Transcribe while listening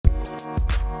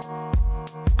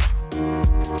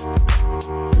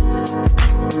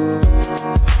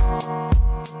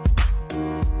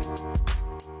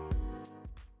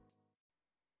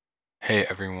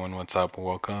everyone, what's up?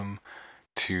 Welcome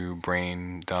to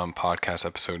Brain Dump Podcast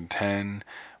episode 10.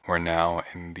 We're now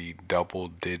in the double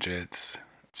digits.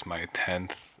 It's my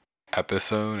 10th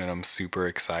episode and I'm super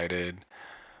excited.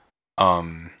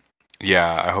 Um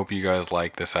yeah, I hope you guys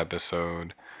like this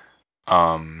episode.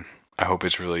 Um I hope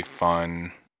it's really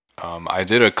fun.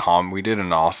 We did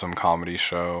an awesome comedy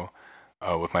show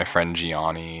with my friend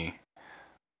Gianni.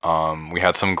 We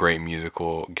had some great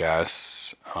musical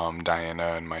guests,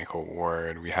 Diana and Michael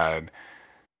Ward. We had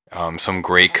some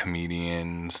great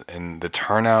comedians, and the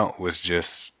turnout was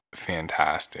just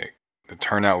fantastic. The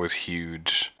turnout was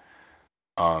huge.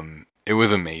 It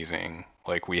was amazing.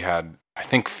 Like we had, I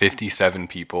think, 57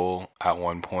 people at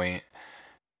one point,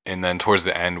 and then towards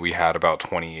the end we had about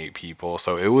 28 people.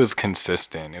 So it was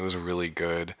consistent. It was really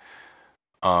good.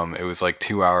 It was like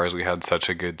 2 hours. We had such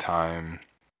a good time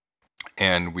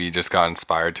and we just got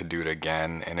inspired to do it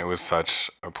again, and it was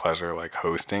such a pleasure like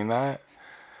hosting that.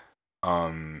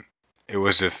 um it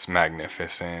was just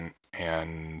magnificent,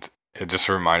 and it just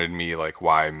reminded me like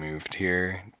why I moved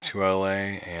here to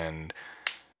LA. And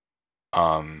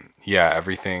yeah,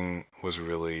 everything was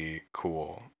really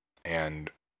cool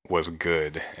and was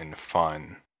good and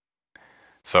fun.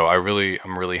 So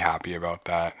I'm really happy about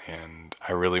that, and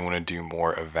I really want to do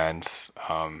more events.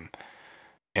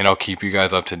 And I'll keep you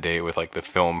guys up to date with like the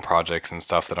film projects and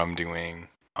stuff that I'm doing.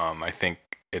 I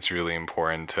think it's really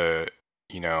important to,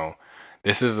 you know,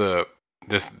 this is a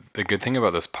the good thing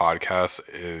about this podcast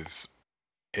is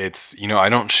I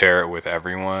don't share it with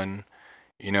everyone,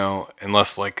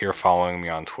 unless like you're following me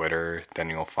on Twitter, then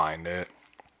you'll find it.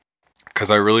 Cuz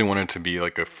I really want it to be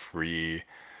like a free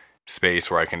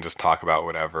space where I can just talk about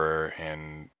whatever,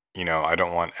 and I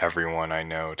don't want everyone I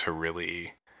know to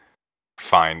really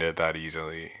find it that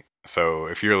easily. So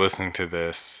if you're listening to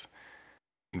this,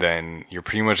 then you're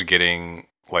pretty much getting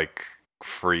like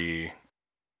free,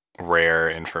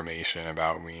 rare information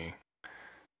about me,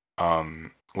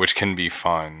 which can be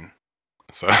fun.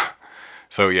 So,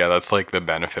 so yeah, that's like the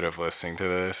benefit of listening to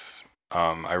this.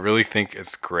 I really think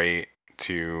it's great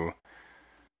to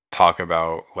talk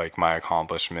about like my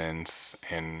accomplishments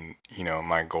and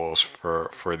my goals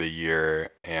for the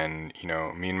year. And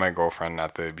me and my girlfriend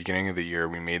at the beginning of the year,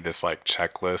 we made this like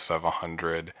checklist of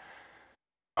 100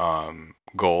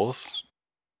 goals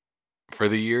for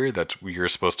the year that you're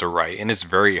supposed to write, and it's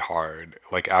very hard.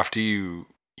 Like after you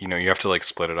have to like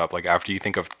split it up. Like after you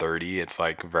think of 30, it's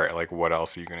like very like what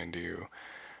else are you going to do?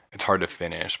 It's hard to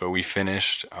finish, but we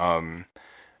finished. And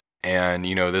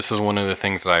this is one of the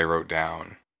things that I wrote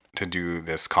down to do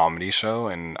this comedy show,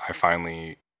 and I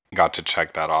finally got to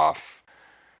check that off.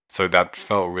 So that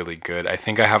felt really good. I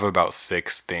think I have about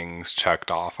 6 things checked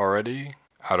off already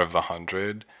out of the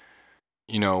 100,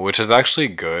 which is actually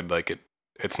good. Like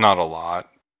it's not a lot,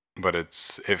 but it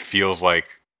feels like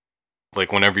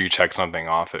whenever you check something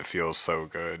off, it feels so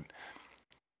good.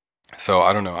 So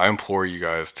I don't know. I implore you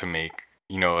guys to make,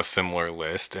 a similar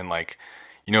list, and like,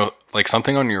 like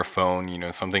something on your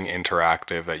phone, something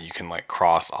interactive that you can like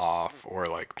cross off or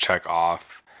like check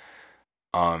off.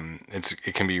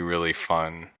 It can be really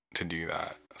fun to do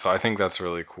that. So I think that's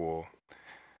really cool.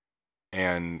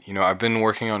 And I've been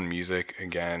working on music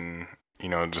again,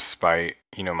 despite,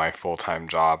 my full-time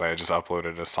job. I just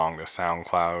uploaded a song to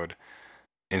SoundCloud,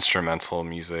 instrumental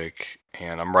music,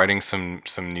 and I'm writing some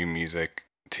new music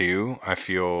too. I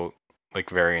feel like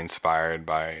very inspired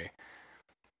by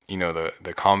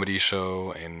the comedy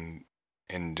show, and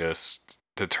just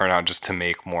to turn out just to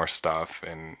make more stuff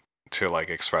and to like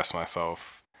express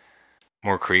myself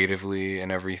more creatively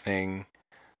and everything.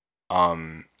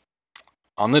 um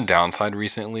on the downside,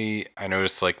 recently I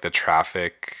noticed like the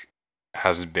traffic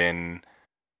has been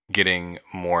getting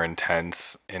more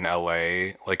intense in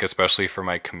LA, like especially for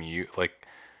my commute, like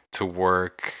to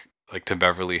work, like to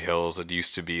Beverly Hills. It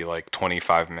used to be like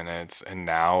 25 minutes, and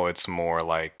now it's more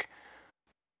like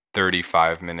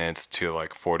 35 minutes to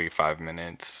like 45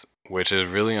 minutes, which is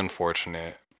really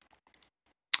unfortunate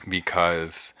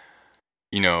because,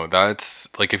 that's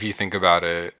like, if you think about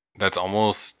it, that's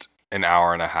almost an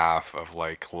hour and a half of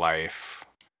like life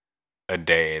a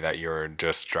day that you're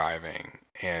just driving.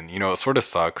 And, it sort of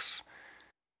sucks,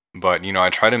 but I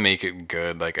try to make it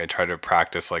good. Like I try to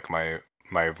practice like my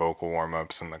vocal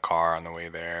warm-ups in the car on the way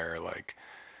there, or like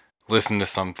listen to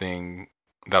something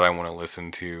that I want to listen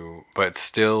to. But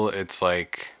still, it's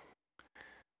like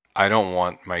I don't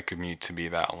want my commute to be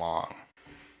that long.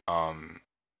 Um,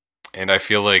 and I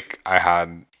feel like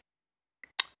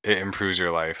it improves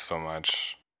your life so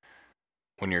much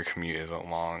when your commute isn't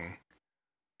long.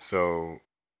 So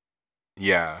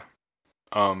yeah,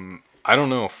 I don't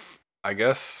know if I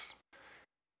guess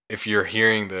if you're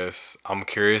hearing this, I'm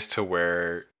curious to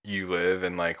where you live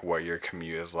and like what your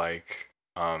commute is like.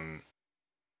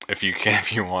 If you can,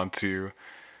 if you want to,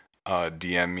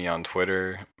 DM me on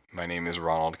Twitter. My name is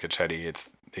Ronald Cachetti.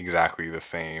 It's exactly the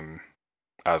same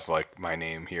as like my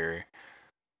name here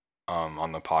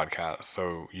on the podcast.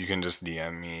 So you can just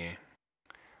DM me.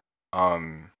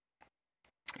 Um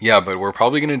yeah, but we're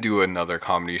probably gonna do another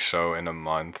comedy show in a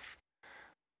month.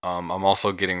 I'm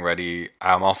also getting ready.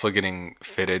 I'm also getting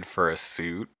fitted for a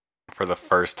suit for the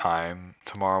first time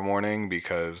tomorrow morning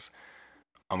because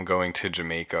I'm going to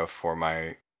Jamaica for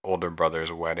my older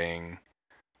brother's wedding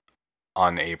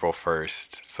on April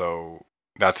 1st. So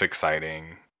that's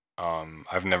exciting.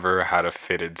 I've never had a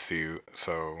fitted suit,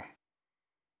 so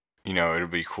it'll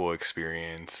be a cool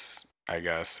experience, I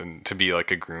guess, and to be like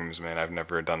a groomsman. I've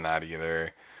never done that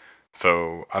either.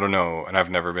 So I don't know, and I've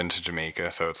never been to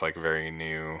Jamaica, so it's like very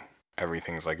new.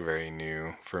 Everything's like very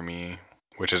new for me,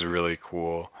 which is really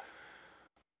cool.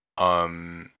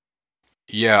 Um,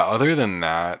 yeah, other than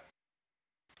that,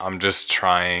 I'm just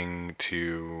trying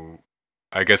to,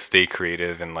 I guess, stay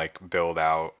creative and like build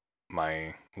out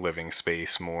my living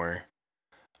space more.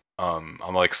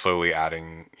 I'm like slowly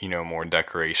adding, more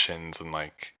decorations and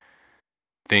like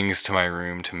things to my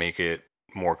room to make it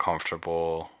more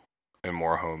comfortable and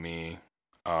more homey.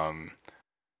 Um,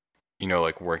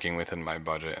 like working within my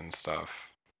budget and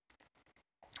stuff.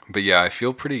 But yeah, I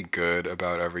feel pretty good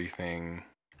about everything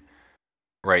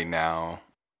right now.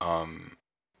 Um,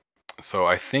 so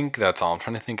I think that's all. I'm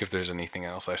trying to think if there's anything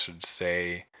else I should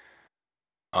say.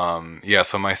 Yeah,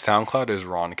 so my SoundCloud is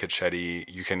Ron Cachetti.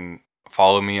 You can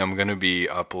follow me. I'm gonna be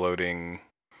uploading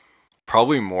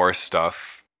probably more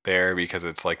stuff there because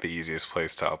it's like the easiest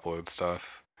place to upload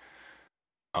stuff.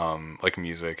 Like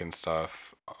music and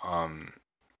stuff.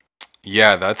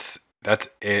 Yeah, that's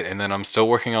it. And then I'm still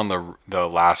working on the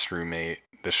last roommate,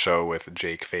 the show with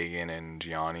Jake Fagan and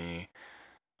Gianni,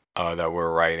 that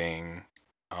we're writing.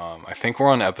 I think we're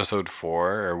on episode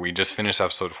 4, or we just finished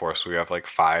episode 4, so we have like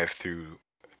 5 through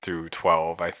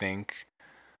 12, I think.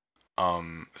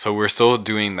 So we're still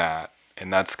doing that,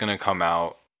 and that's gonna come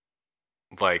out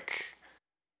like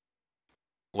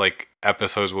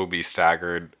episodes will be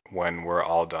staggered when we're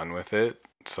all done with it.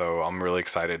 So I'm really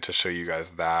excited to show you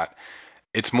guys that.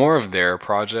 It's more of their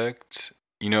project.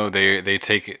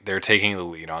 They're taking the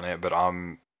lead on it, but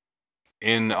I'm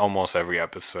in almost every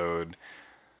episode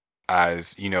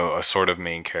as, a sort of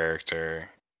main character,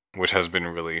 which has been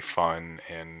really fun,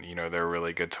 and they're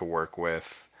really good to work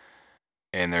with,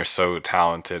 and they're so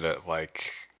talented at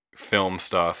like film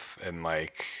stuff, and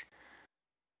like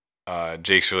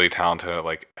Jake's really talented at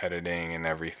like editing and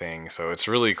everything. So it's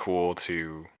really cool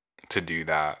to do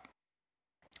that.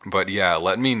 But yeah,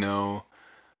 let me know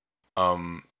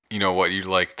what you'd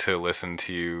like to listen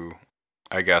to,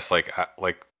 I guess, like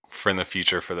for in the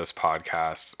future for this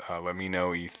podcast. Let me know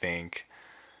what you think,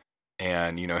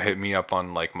 and hit me up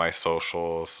on like my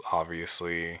socials,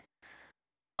 obviously.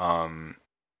 um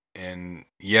and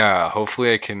yeah,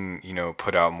 hopefully I can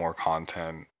put out more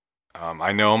content.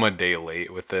 I know I'm a day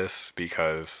late with this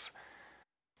because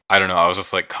I don't know, I was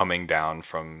just like coming down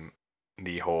from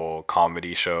the whole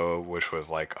comedy show, which was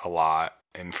like a lot,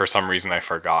 and for some reason I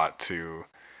forgot to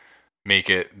make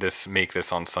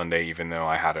this on Sunday, even though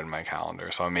I had it in my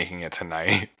calendar. So I'm making it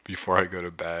tonight before I go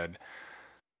to bed.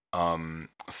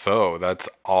 So that's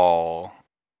all.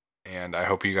 And I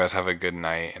hope you guys have a good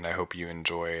night, and I hope you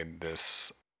enjoyed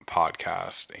this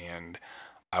podcast. And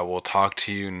I will talk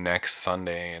to you next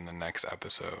Sunday in the next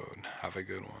episode. Have a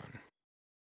good one.